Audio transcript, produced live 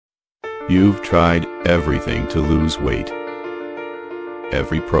You've tried everything to lose weight.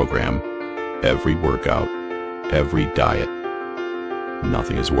 Every program, every workout, every diet.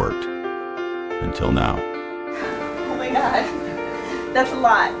 Nothing has worked. Until now. Oh my God. That's a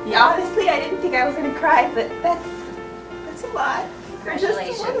lot. Yeah. Honestly, I didn't think I was going to cry, but that's a lot.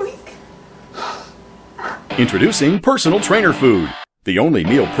 Congratulations. For just 1 week. Introducing Personal Trainer Food, the only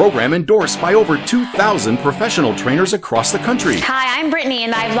meal program endorsed by over 2,000 professional trainers across the country. Hi, I'm Brittany,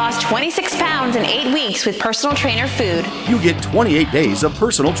 and I've lost 26 pounds in 8 weeks with Personal Trainer Food. You get 28 days of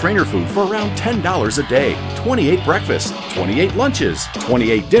Personal Trainer Food for around $10 a day, 28 breakfasts, 28 lunches,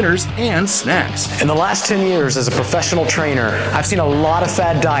 28 dinners, and snacks. In the last 10 years as a professional trainer, I've seen a lot of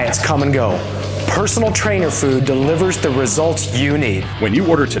fad diets come and go. Personal Trainer Food delivers the results you need. When you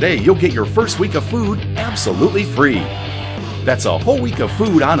order today, you'll get your first week of food absolutely free. That's a whole week of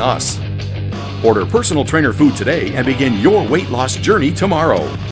food on us. Order Personal Trainer Food today and begin your weight loss journey tomorrow.